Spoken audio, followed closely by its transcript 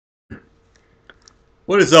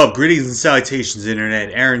What is up? Greetings and salutations, Internet.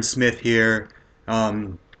 Aaron Smith here.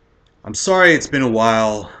 Um, I'm sorry it's been a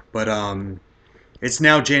while, but it's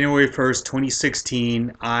now January 1st,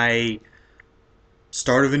 2016. I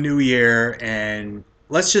start of a new year, and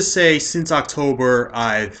let's just say since October,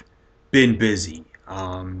 I've been busy.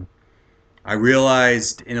 I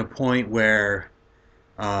realized in a point where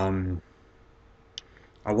um,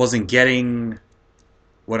 I wasn't getting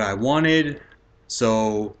what I wanted,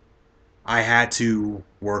 so I had to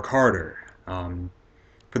work harder.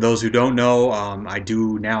 For those who don't know, I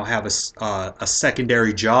do now have a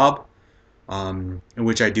secondary job in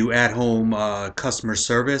which I do at home customer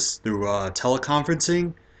service through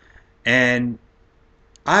teleconferencing. And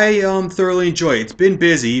I thoroughly enjoy it. It's been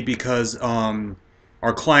busy because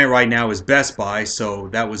our client right now is Best Buy, so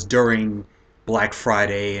that was during Black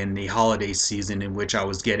Friday and the holiday season in which I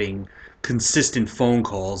was getting consistent phone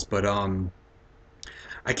calls. But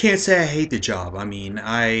I can't say I hate the job. I mean,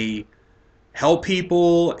 I help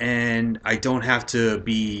people and I don't have to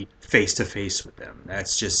be face to face with them.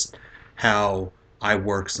 That's just how I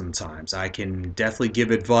work sometimes. I can definitely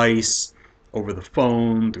give advice over the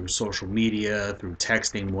phone, through social media, through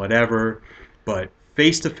texting, whatever, but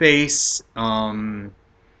face to face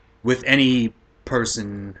with any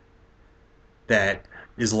person that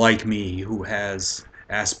is like me who has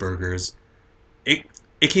Asperger's, it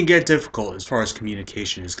it can get difficult as far as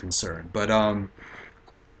communication is concerned. But I've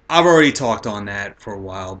already talked on that for a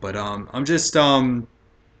while, but I'm just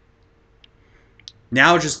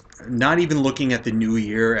now just not even looking at the new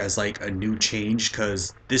year as like a new change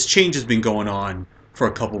because this change has been going on for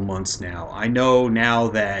a couple months now. I know now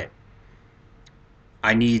that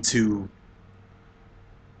I need to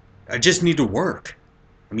I just need to work.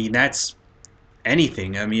 I mean, that's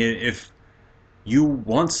anything. I mean, if you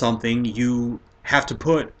want something, you have to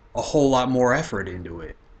put a whole lot more effort into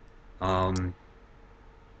it. Um,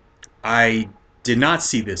 I did not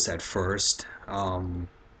see this at first.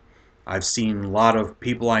 I've seen a lot of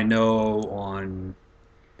people I know on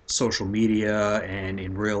social media and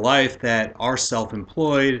in real life that are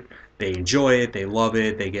self-employed. They enjoy it, they love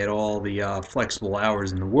it, they get all the flexible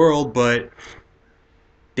hours in the world, but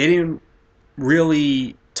they didn't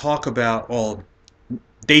really talk about, well,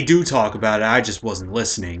 they do talk about it, I just wasn't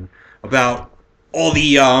listening, about all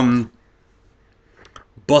the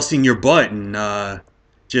busting your butt and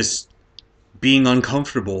just being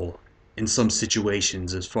uncomfortable in some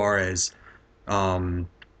situations as far as um,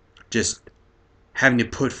 just having to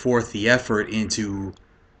put forth the effort into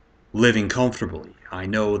living comfortably. I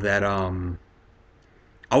know that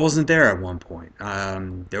I wasn't there at one point.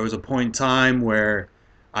 There was a point in time where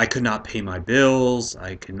I could not pay my bills,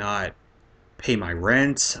 I could not pay my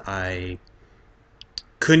rent, I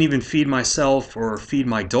couldn't even feed myself or feed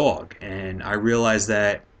my dog. And I realized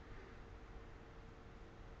that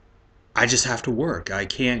I just have to work. I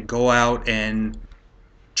can't go out and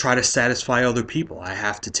try to satisfy other people. I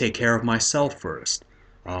have to take care of myself first.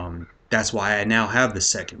 That's why I now have the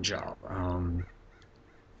second job.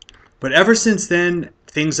 But ever since then,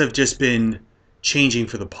 things have just been changing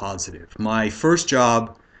for the positive. My first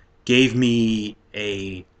job gave me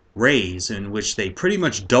a raise in which they pretty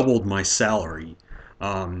much doubled my salary.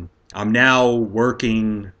 I'm now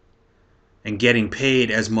working and getting paid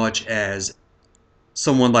as much as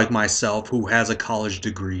someone like myself who has a college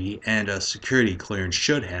degree and a security clearance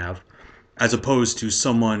should have, as opposed to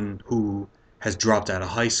someone who has dropped out of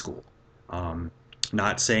high school. Um,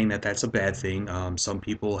 Not saying that that's a bad thing. Some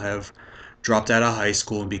people have dropped out of high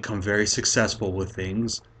school and become very successful with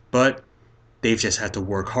things, but they've just had to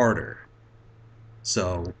work harder.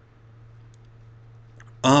 So,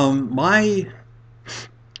 my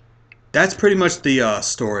that's pretty much the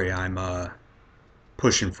story I'm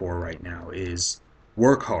pushing for right now is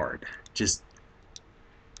work hard. Just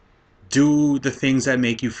do the things that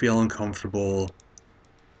make you feel uncomfortable.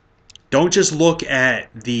 Don't just look at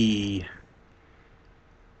the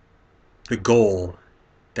goal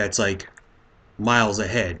that's like miles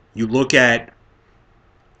ahead. You look at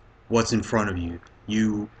what's in front of you.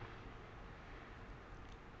 You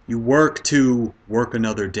work to work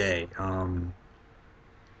another day.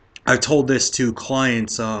 I've told this to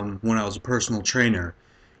clients when I was a personal trainer.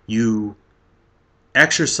 You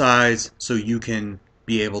exercise so you can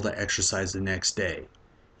be able to exercise the next day.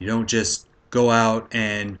 You don't just go out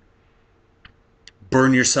and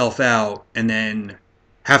burn yourself out and then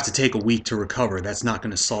have to take a week to recover. That's not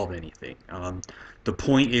going to solve anything. The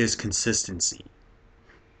point is consistency.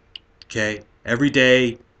 Okay? Every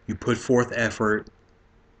day you put forth effort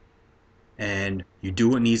and you do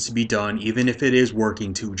what needs to be done, even if it is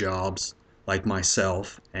working two jobs like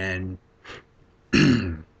myself, and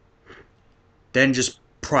then just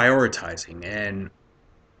prioritizing. And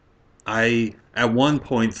I at one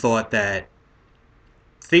point thought that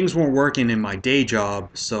things weren't working in my day job,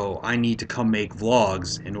 so I need to come make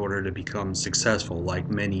vlogs in order to become successful, like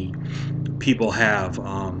many people have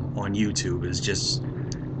on YouTube, is just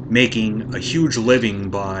making a huge living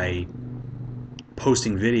by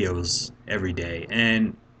posting videos every day.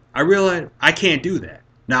 And I realize I can't do that.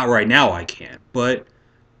 Not right now, I can't. But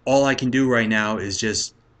all I can do right now is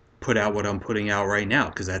just put out what I'm putting out right now,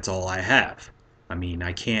 because that's all I have. I mean,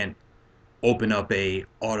 I can't open up a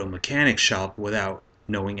auto mechanic shop without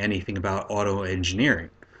knowing anything about auto engineering.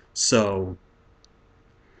 So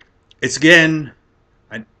it's, again,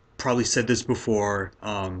 I probably said this before.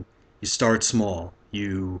 You start small.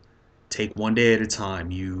 You take one day at a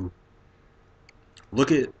time. You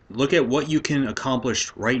look at what you can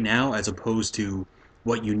accomplish right now as opposed to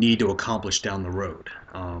what you need to accomplish down the road.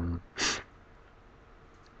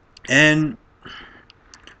 And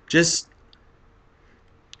just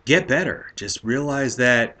get better. Just realize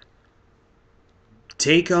that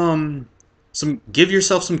take give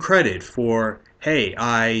yourself some credit for, hey,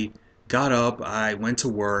 I got up, I went to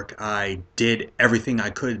work, I did everything I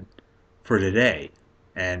could for today,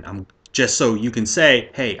 and I'm just so you can say,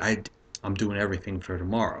 hey, I'm doing everything for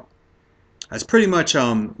tomorrow. That's pretty much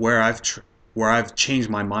where I've changed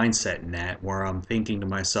my mindset in that, where I'm thinking to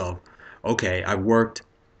myself, okay, I worked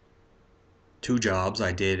 2 jobs.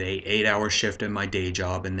 I did a 8-hour shift in my day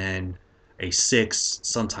job, and then a 6,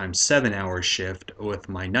 sometimes 7-hour shift with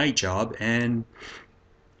my night job, and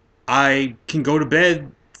I can go to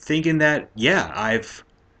bed thinking that, yeah, I've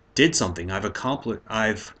did something. I've accomplished.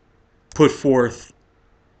 I've put forth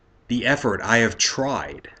the effort. I have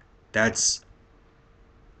tried. That's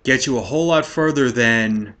gets you a whole lot further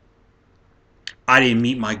than I didn't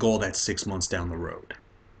meet my goal. That's 6 months down the road.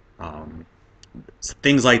 Um, so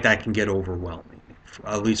things like that can get overwhelming.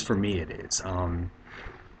 At least for me, it is.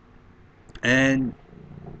 And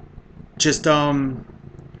just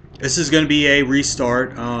this is going to be a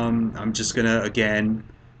restart. I'm just gonna again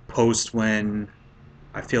post when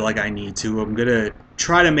I feel like I need to. I'm gonna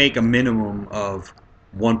try to make a minimum of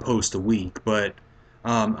one post a week, but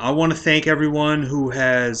I want to thank everyone who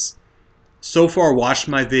has so far watched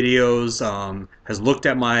my videos, has looked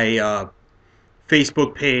at my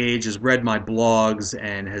Facebook page, has read my blogs,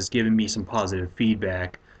 and has given me some positive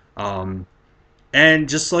feedback. Um, and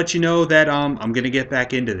just to let you know that I'm gonna get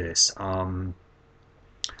back into this. I'm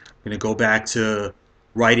gonna go back to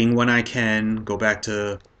writing when I can, go back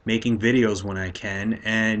to making videos when I can,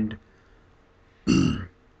 and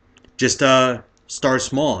just start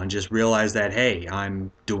small and just realize that, hey,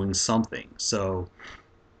 I'm doing something. So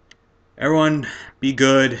everyone, be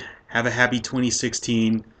good. Have a happy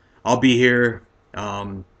 2016. I'll be here.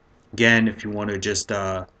 Um, Again, if you want to just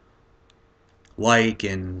like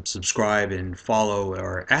and subscribe and follow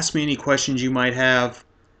or ask me any questions you might have,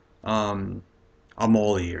 um, I'm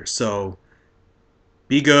all ears. So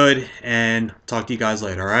be good and talk to you guys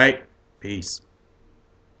later, all right? Peace.